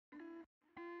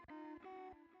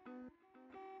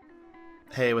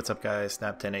Hey, what's up guys?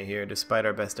 Team8 here. Despite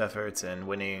our best efforts and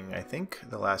winning, I think,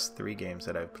 the last 3 games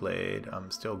that I've played,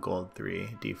 I'm still gold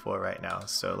 3, D4 right now.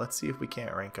 So let's see if we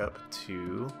can't rank up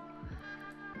to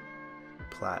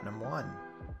Platinum 1.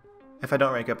 If I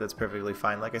don't rank up, that's perfectly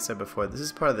fine. Like I said before, this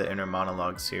is part of the inner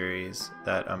monologue series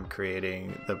that I'm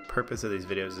creating. The purpose of these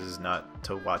videos is not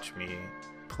to watch me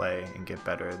play and get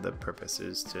better. The purpose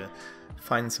is to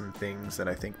find some things that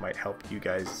I think might help you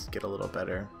guys get a little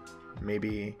better.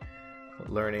 Maybe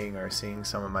learning or seeing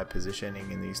some of my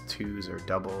positioning in these twos or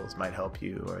doubles might help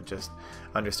you, or just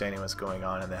understanding what's going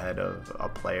on in the head of a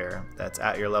player that's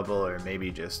at your level or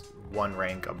maybe just one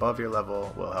rank above your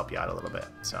level will help you out a little bit.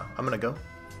 So I'm gonna go,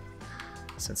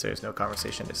 since there's no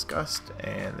conversation discussed,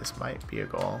 and this might be a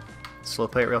goal. Slow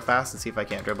play it real fast and see if I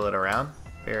can't dribble it around.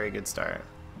 Very good start.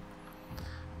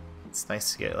 It's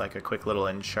nice to get like a quick little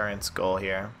insurance goal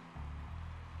here.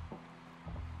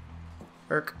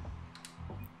 Irk.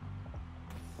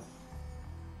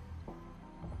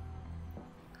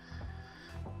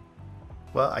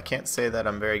 Well, I can't say that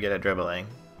I'm very good at dribbling,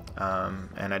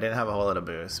 and I didn't have a whole lot of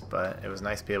boost, but it was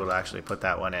nice to be able to actually put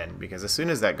that one in, because as soon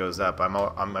as that goes up,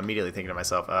 I'm immediately thinking to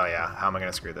myself, oh yeah, how am I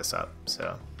going to screw this up?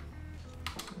 So,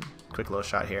 quick little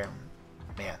shot here.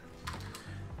 Man,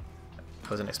 I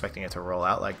wasn't expecting it to roll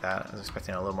out like that. I was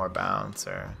expecting a little more bounce,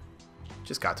 or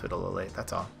just got to it a little late,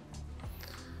 that's all.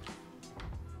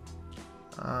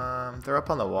 They're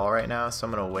up on the wall right now, so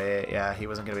I'm going to wait. Yeah, he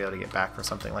wasn't going to be able to get back for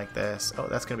something like this. Oh,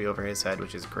 that's going to be over his head,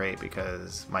 which is great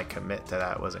because my commit to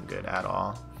that wasn't good at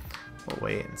all. We'll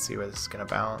wait and see where this is going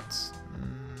to bounce.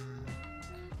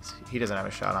 He doesn't have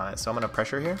a shot on it, so I'm going to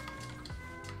pressure here.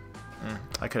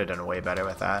 I could have done way better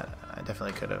with that. I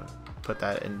definitely could have put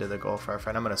that into the goal for our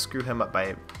friend. I'm going to screw him up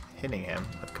by hitting him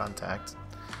with contact.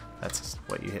 That's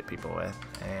what you hit people with,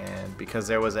 and because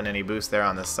there wasn't any boost there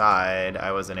on the side,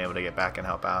 I wasn't able to get back and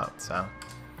help out, so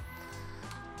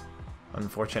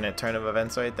unfortunate turn of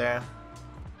events right there.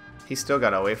 He still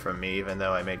got away from me even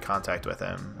though I made contact with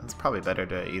him. It's probably better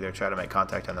to either try to make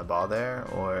contact on the ball there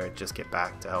or just get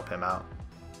back to help him out.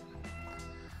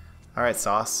 Alright,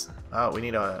 Sauce. Oh, we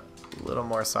need a little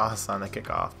more sauce on the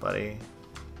kickoff, buddy.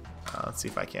 Let's see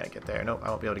if I can't get there. Nope, I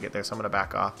won't be able to get there, so I'm going to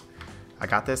back off. I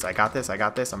got this, I got this, I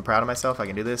got this. I'm proud of myself. I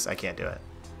can do this. I can't do it.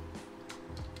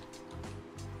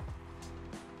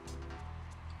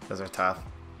 Those are tough.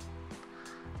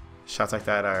 Shots like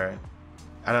that are...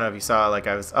 I don't know if you saw, like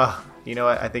I was... Oh, you know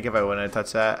what? I think if I wouldn't have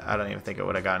touched that, I don't even think it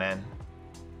would have gone in.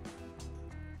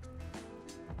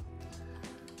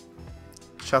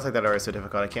 Shots like that are so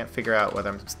difficult. I can't figure out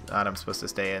whether I'm supposed to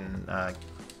stay in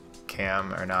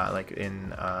cam or not, like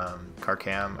in car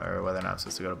cam, or whether or not I'm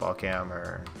supposed to go to ball cam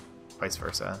or vice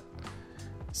versa.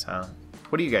 So,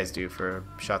 what do you guys do for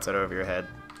shots that are over your head?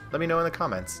 Let me know in the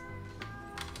comments.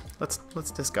 Let's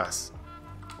discuss.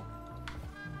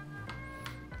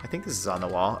 I think this is on the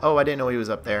wall. Oh, I didn't know he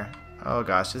was up there. Oh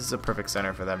gosh, this is a perfect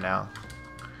center for them now.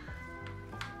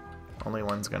 Only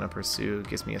one's gonna pursue.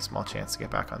 Gives me a small chance to get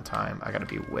back on time. I gotta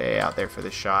be way out there for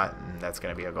this shot, and that's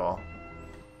gonna be a goal.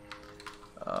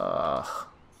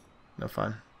 No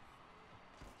fun.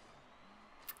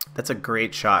 That's a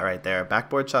great shot right there.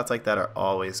 Backboard shots like that are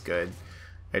always good.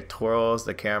 It twirls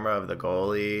the camera of the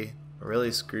goalie,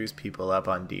 really screws people up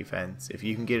on defense. If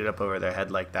you can get it up over their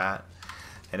head like that,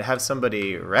 and to have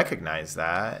somebody recognize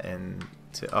that, and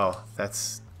to, oh,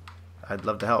 that's, I'd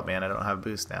love to help, man. I don't have a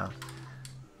boost now.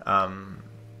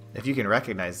 If you can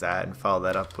recognize that and follow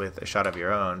that up with a shot of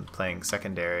your own, playing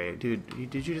secondary. Dude,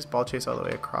 did you just ball chase all the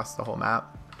way across the whole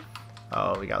map?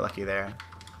 Oh, we got lucky there.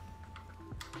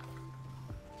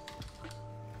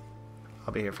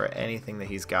 I'll be here for anything that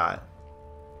he's got,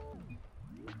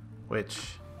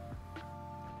 which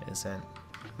isn't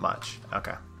much.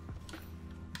 Okay.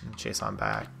 Chase on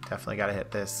back. Definitely got to hit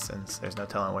this since there's no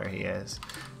telling where he is.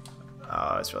 Oh,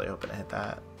 I was really hoping to hit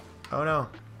that. Oh no.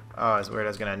 Oh, I was worried I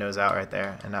was going to nose out right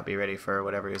there and not be ready for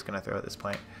whatever he was going to throw at this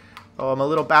point. Oh, I'm a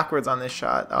little backwards on this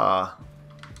shot. Oh.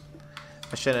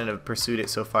 I shouldn't have pursued it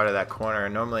so far to that corner.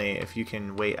 Normally, if you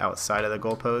can wait outside of the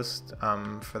goalpost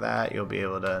for that, you'll be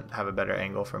able to have a better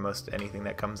angle for most anything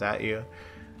that comes at you.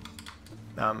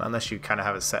 Unless you kind of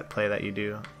have a set play that you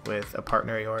do with a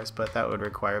partner of yours, but that would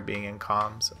require being in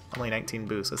comms. Only 19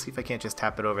 boosts. Let's see if I can't just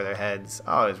tap it over their heads.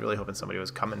 Oh, I was really hoping somebody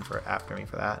was coming after me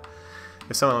for that.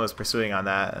 If someone was pursuing on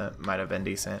that, it might have been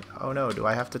decent. Oh no, do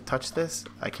I have to touch this?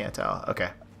 I can't tell. Okay.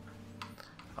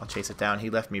 I'll chase it down. He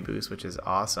left me boost, which is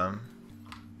awesome.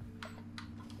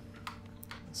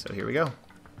 So here we go.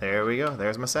 There we go.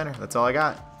 There's my center. That's all I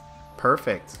got.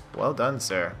 Perfect. Well done,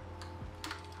 sir.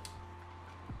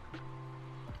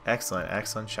 Excellent,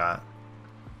 excellent shot.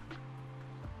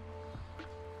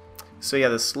 So yeah,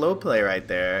 the slow play right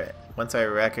there, once I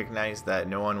recognized that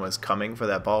no one was coming for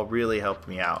that ball, really helped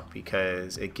me out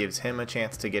because it gives him a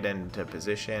chance to get into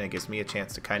position. It gives me a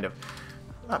chance to kind of,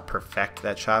 not perfect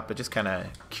that shot, but just kind of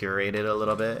curate it a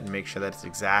little bit and make sure that it's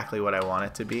exactly what I want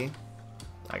it to be.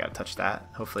 I gotta touch that.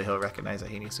 Hopefully he'll recognize that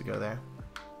he needs to go there.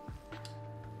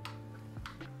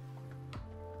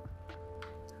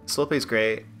 Slow play's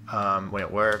great when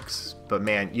it works, but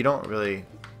man, you don't really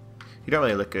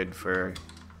look good for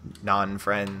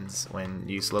non-friends when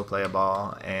you slow play a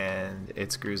ball and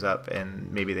it screws up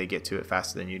and maybe they get to it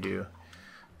faster than you do.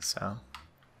 So,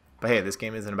 but hey, this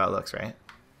game isn't about looks, right?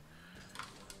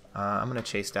 I'm gonna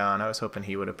chase down. I was hoping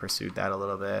he would have pursued that a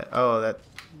little bit. Oh, that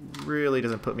really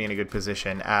doesn't put me in a good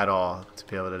position at all to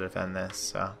be able to defend this.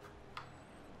 So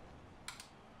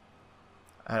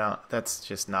that's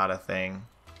just not a thing,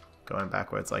 going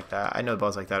backwards like that. I know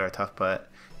balls like that are tough,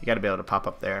 but you got to be able to pop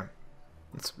up there.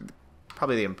 It's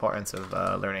probably the importance of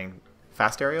learning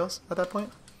fast aerials at that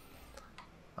point.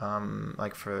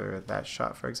 Like for that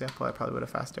shot, for example, I probably would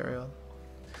have fast aerial.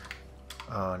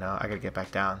 Oh no, I gotta get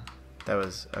back down. That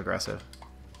was aggressive.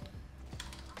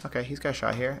 Okay, he's got a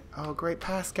shot here. Oh, great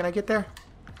pass. Can I get there?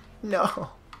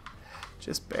 No,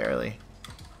 just barely.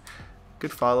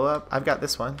 Good follow-up. I've got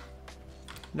this one.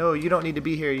 No, you don't need to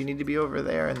be here. You need to be over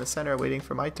there in the center waiting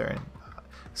for my turn.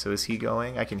 So is he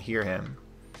going? I can hear him.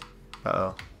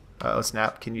 Uh-oh. Uh-oh,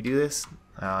 snap. Can you do this?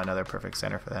 Oh, another perfect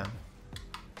center for them.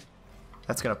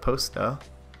 That's going to post, though.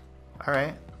 All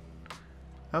right.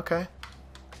 Okay.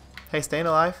 Hey, staying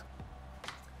alive.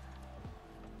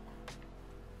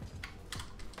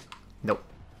 Nope.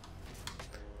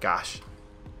 Gosh.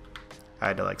 I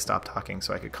had to, like, stop talking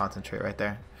so I could concentrate right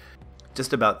there.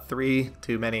 Just about 3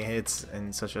 too many hits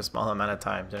in such a small amount of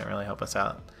time didn't really help us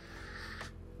out.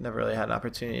 Never really had an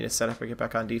opportunity to set up or get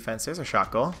back on defense. There's a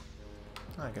shot goal.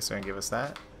 I guess they're going to give us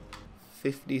that.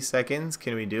 50 seconds.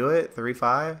 Can we do it?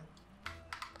 3-5.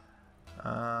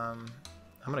 I'm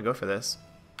going to go for this.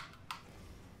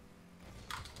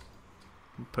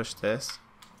 Push this.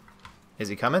 Is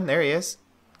he coming? There he is.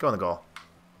 Go in the goal.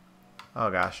 Oh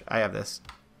gosh, I have this.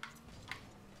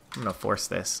 I'm going to force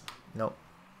this. Nope.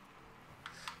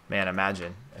 Man,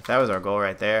 imagine. If that was our goal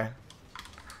right there.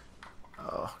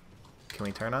 Oh, can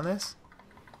we turn on this?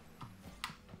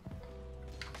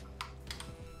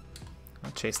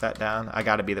 I'll chase that down. I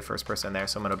got to be the first person there,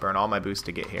 so I'm going to burn all my boost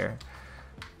to get here.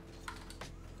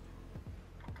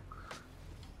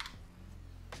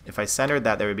 If I centered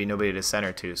that, there would be nobody to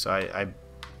center to, so I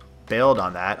bailed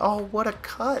on that. Oh, what a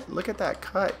cut. Look at that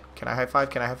cut. Can I high five?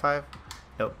 Can I high five?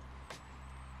 Nope.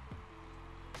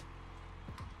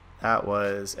 That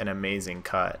was an amazing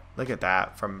cut. Look at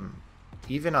that. From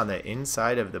even on the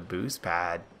inside of the boost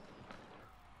pad.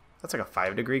 That's like a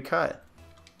 5-degree cut.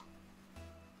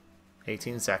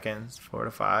 18 seconds.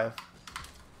 4-5.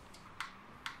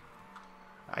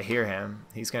 I hear him.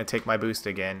 He's going to take my boost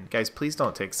again. Guys, please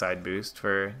don't take side boost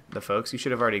for the folks. You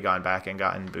should have already gone back and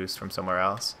gotten boost from somewhere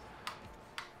else.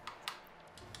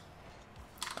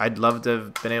 I'd love to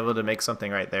have been able to make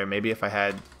something right there. Maybe if I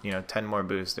had, 10 more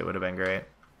boost, it would have been great.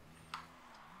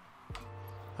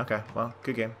 Okay, well,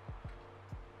 good game.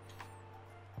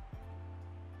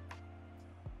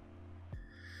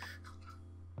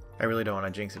 I really don't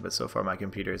want to jinx it, but so far my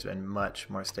computer has been much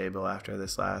more stable after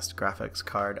this last graphics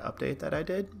card update that I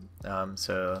did.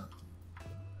 So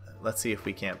let's see if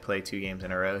we can't play 2 games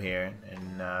in a row here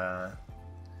and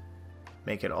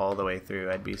make it all the way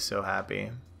through. I'd be so happy.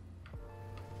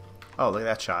 Oh, look at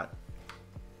that shot.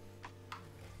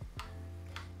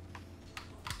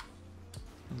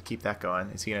 Keep that going.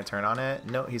 Is he going to turn on it?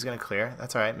 No, he's going to clear.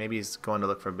 That's all right. Maybe he's going to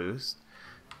look for boost.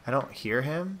 I don't hear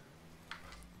him.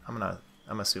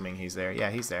 I'm assuming he's there.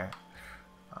 Yeah, he's there.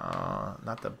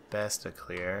 Not the best of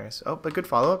clears. Oh, but good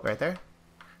follow-up right there.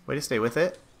 Way to stay with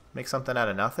it. Make something out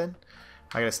of nothing.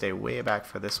 I got to stay way back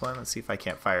for this one. Let's see if I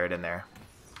can't fire it in there.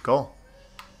 Goal.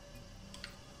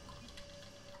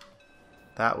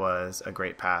 That was a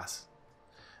great pass.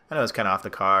 I know it was kind of off the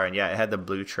car, and yeah, it had the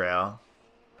blue trail.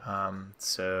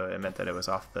 So it meant that it was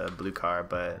off the blue car,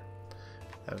 but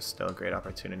that was still a great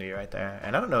opportunity right there.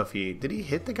 And I don't know if did he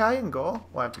hit the guy in goal?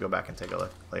 We'll have to go back and take a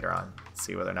look later on,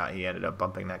 see whether or not he ended up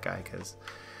bumping that guy, because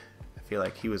I feel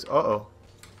like he was,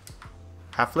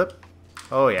 half flip.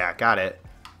 Oh yeah, got it.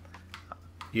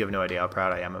 You have no idea how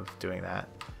proud I am of doing that,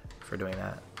 for doing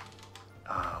that.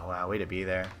 Oh wow, way to be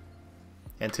there.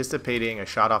 Anticipating a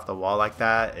shot off the wall like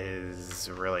that is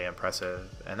really impressive,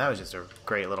 and that was just a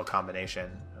great little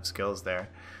combination of skills there.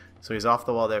 So he's off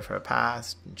the wall there for a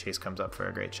pass, and Chase comes up for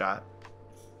a great shot.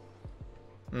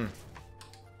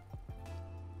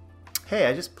 Hey,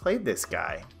 I just played this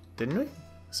guy, didn't we?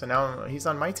 So now he's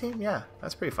on my team? Yeah,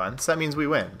 that's pretty fun. So that means we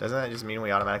win. Doesn't that just mean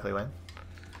we automatically win?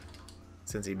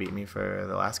 Since he beat me for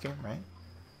the last game, right?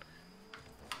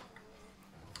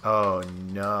 Oh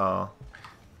no.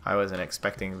 I wasn't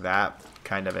expecting that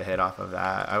kind of a hit off of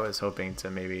that. I was hoping to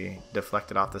maybe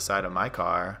deflect it off the side of my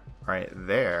car right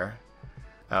there.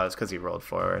 That was because he rolled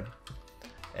forward.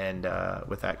 And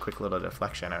with that quick little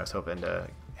deflection, I was hoping to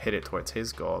hit it towards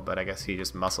his goal, but I guess he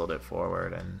just muscled it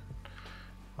forward and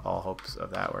all hopes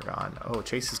of that were gone. Oh,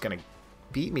 Chase is going to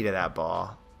beat me to that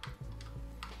ball.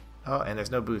 Oh, and there's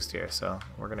no boost here, so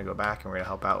we're going to go back and we're going to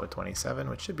help out with 27,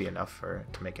 which should be enough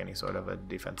to make any sort of a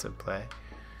defensive play.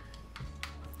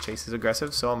 Chase is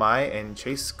aggressive, so am I, and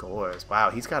Chase scores. Wow,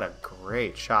 he's got a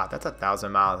great shot. That's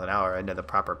 1,000 miles an hour into the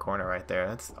proper corner right there.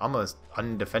 That's almost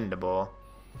undefendable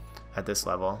at this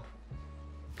level.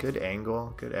 Good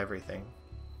angle, good everything.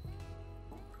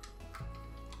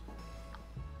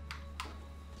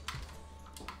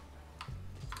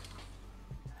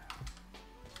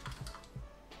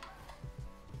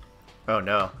 Oh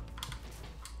no.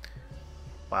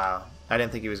 Wow. I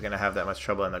didn't think he was going to have that much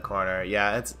trouble in the corner.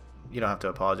 Yeah, you don't have to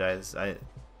apologize. I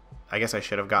guess I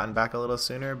should have gotten back a little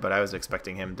sooner, but I was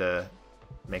expecting him to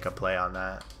make a play on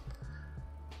that.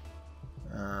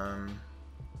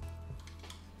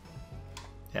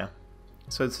 Yeah.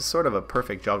 So it's sort of a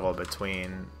perfect juggle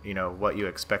between, you know, what you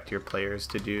expect your players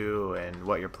to do and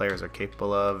what your players are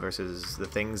capable of versus the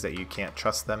things that you can't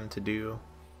trust them to do.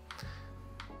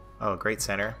 Oh, great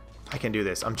center. I can do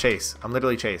this. I'm Chase. I'm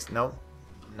literally Chase. Nope.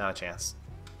 Not a chance.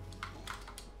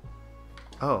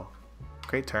 Oh,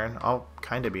 great turn. I'll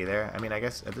kind of be there. I mean, I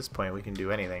guess at this point we can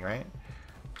do anything, right?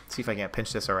 See if I can't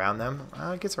pinch this around them.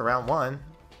 It gets around one.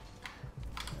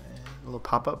 A little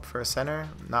pop-up for a center.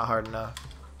 Not hard enough.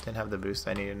 Didn't have the boost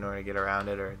I needed in order to get around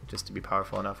it or just to be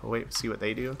powerful enough. We'll wait, see what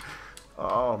they do.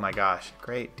 Oh my gosh.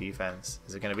 Great defense.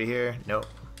 Is it going to be here? Nope.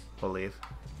 We'll leave.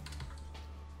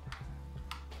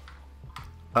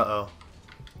 Uh-oh.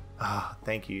 Ah,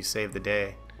 thank you. You saved the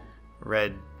day.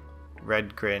 Red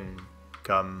Grin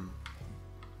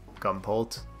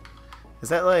Gumpolt. Is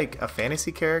that like a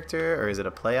fantasy character or is it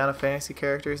a play on a fantasy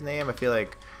character's name? I feel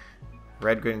like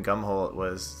Red Grin Gumholt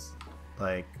was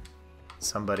like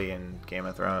somebody in Game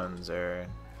of Thrones or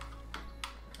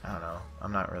I don't know.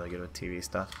 I'm not really good with TV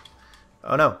stuff.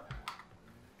 Oh no.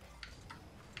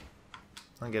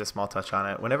 I'll get a small touch on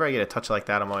it. Whenever I get a touch like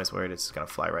that, I'm always worried it's going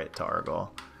to fly right to our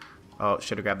goal. Oh,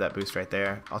 should have grabbed that boost right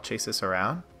there. I'll chase this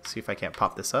around. See if I can't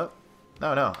pop this up.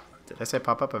 No. Did I say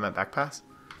pop up? I meant back pass.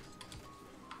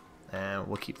 And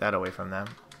we'll keep that away from them.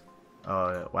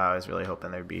 Oh, wow. I was really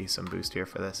hoping there'd be some boost here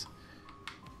for this.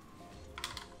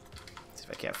 See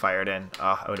if I can't fire it in.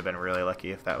 Oh, I would have been really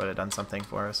lucky if that would have done something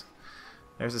for us.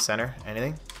 There's the center.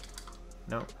 Anything?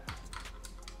 Nope.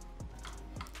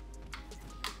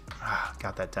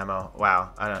 Got that demo.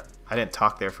 Wow, I didn't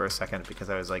talk there for a second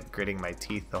because I was like gritting my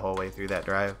teeth the whole way through that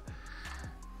drive.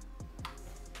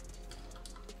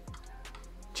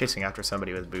 Chasing after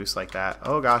somebody with boost like that,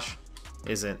 oh gosh,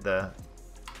 isn't the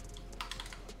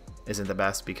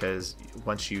best because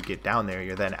once you get down there,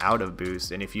 you're then out of boost,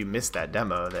 and if you miss that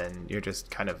demo, then you're just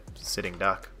kind of sitting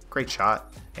duck. Great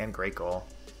shot and great goal.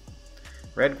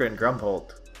 Redgren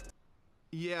Grumholt.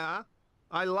 Yeah,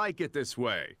 I like it this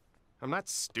way. I'm not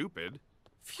stupid.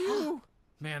 Phew.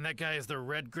 Man, that guy is the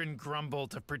Redgren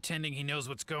Grumbolt of pretending he knows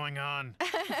what's going on.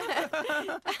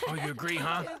 Oh, you agree,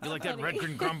 huh? You like that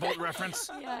Redgren Grumbolt reference?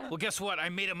 Yeah. Well, guess what? I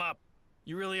made him up.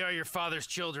 You really are your father's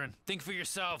children. Think for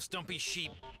yourselves. Don't be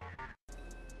sheep.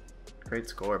 Great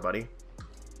score, buddy.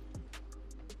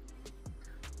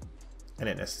 I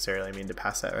didn't necessarily mean to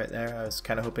pass that right there. I was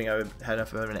kind of hoping I would have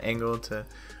enough of an angle to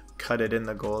cut it in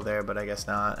the goal there, but I guess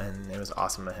not, and it was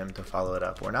awesome of him to follow it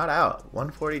up. We're not out.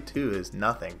 142 is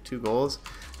nothing. 2 goals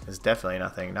is definitely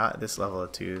nothing. Not this level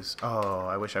of 2s. Oh,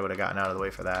 I wish I would have gotten out of the way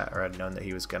for that, or I'd known that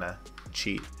he was gonna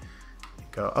cheat.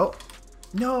 Go. Oh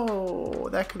no,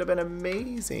 that could have been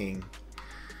amazing.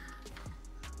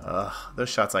 Ugh, those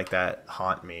shots like that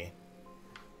haunt me.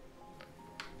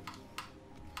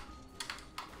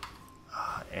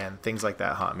 And things like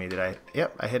that haunt me.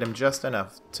 Yep, I hit him just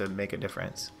enough to make a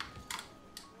difference.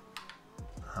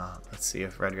 Let's see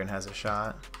if Redgren has a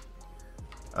shot.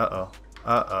 Uh-oh.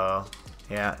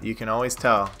 Yeah, you can always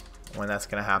tell when that's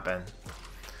going to happen.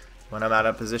 When I'm out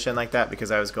of position like that because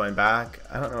I was going back,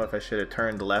 I don't know if I should have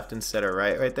turned left instead of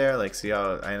right there. Like, see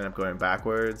how I ended up going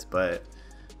backwards, but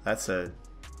that's a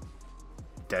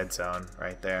dead zone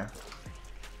right there.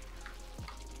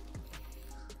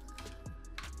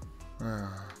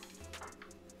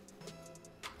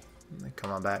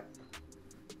 Come on back.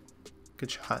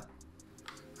 Good shot.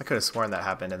 I could have sworn that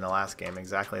happened in the last game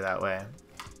exactly that way.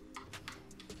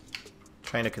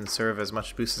 Trying to conserve as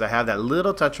much boost as I have. That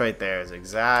little touch right there is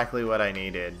exactly what I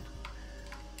needed.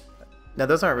 Now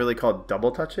those aren't really called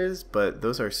double touches, but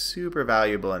those are super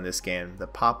valuable in this game. The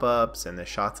pop-ups and the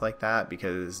shots like that,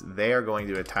 because they are going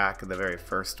to attack the very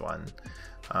first one.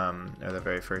 Or the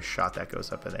very first shot that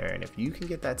goes up in there. And if you can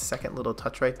get that second little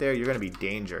touch right there, you're going to be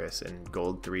dangerous in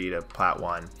Gold 3 to Plat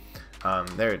 1.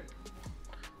 There are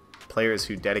players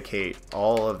who dedicate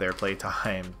all of their play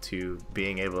time to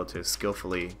being able to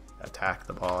skillfully attack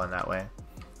the ball in that way.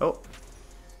 Oh!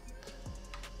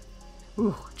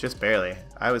 Ooh, just barely.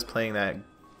 I was playing that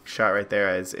shot right there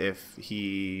as if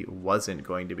he wasn't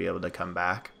going to be able to come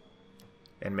back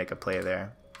and make a play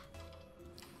there.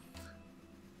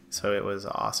 So it was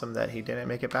awesome that he didn't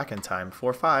make it back in time.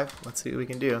 4-5. Let's see what we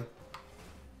can do.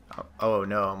 Oh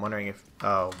no, I'm wondering if...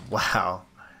 Oh, wow.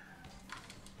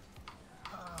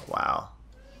 Wow.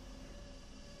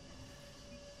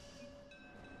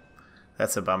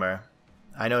 That's a bummer.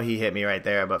 I know he hit me right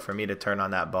there, but for me to turn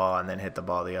on that ball and then hit the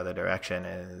ball the other direction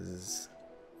is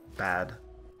bad.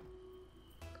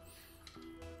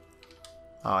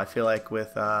 Oh, I feel like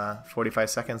with 45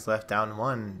 seconds left, down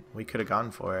 1, we could have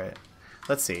gone for it.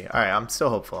 Let's see. All right, I'm still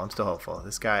hopeful. I'm still hopeful.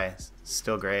 This guy is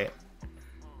still great.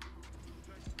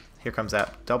 Here comes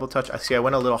that double touch. I see I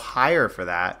went a little higher for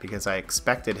that because I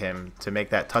expected him to make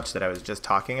that touch that I was just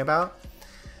talking about.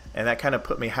 And that kind of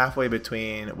put me halfway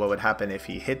between what would happen if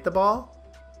he hit the ball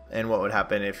and what would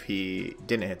happen if he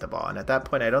didn't hit the ball. And at that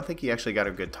point, I don't think he actually got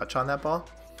a good touch on that ball.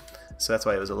 So that's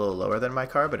why it was a little lower than my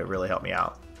card, but it really helped me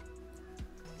out.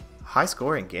 High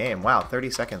scoring game. Wow, 30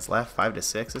 seconds left,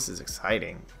 5-6. This is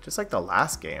exciting. Just like the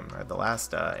last game, or the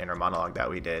last inner monologue that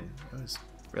we did. It was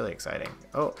really exciting.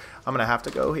 Oh, I'm going to have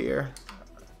to go here.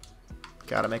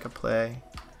 Got to make a play.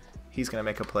 He's going to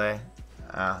make a play.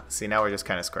 See, now we're just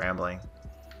kind of scrambling.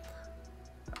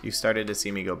 You started to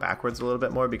see me go backwards a little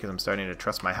bit more because I'm starting to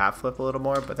trust my half flip a little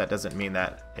more, but that doesn't mean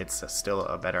that it's still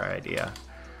a better idea.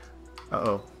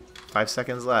 Uh-oh. 5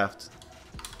 seconds left.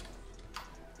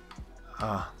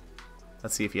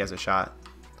 Let's see if he has a shot.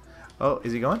 Oh,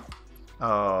 is he going?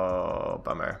 Oh,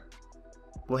 bummer.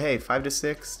 Well, hey,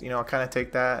 5-6, you know, I'll kind of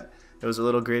take that. It was a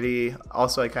little gritty.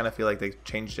 Also, I kind of feel like they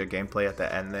changed their gameplay at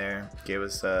the end there. Gave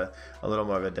us a little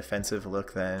more of a defensive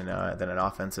look than an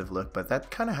offensive look, but that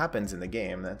kind of happens in the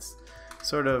game. That's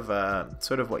sort of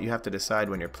what you have to decide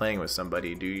when you're playing with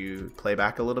somebody. Do you play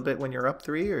back a little bit when you're up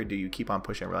 3, or do you keep on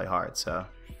pushing really hard? So,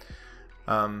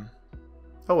 oh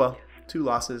well, 2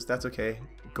 losses. That's okay.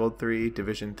 Gold 3,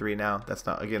 Division 3 now. That's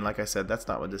not, again, like I said, that's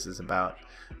not what this is about.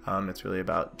 It's really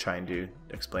about trying to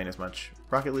explain as much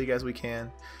Rocket League as we can.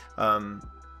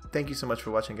 Thank you so much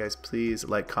for watching, guys. Please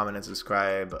like, comment, and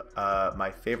subscribe.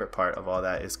 My favorite part of all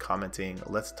that is commenting.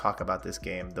 Let's talk about this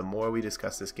game. The more we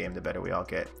discuss this game, the better we all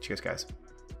get. Cheers, guys.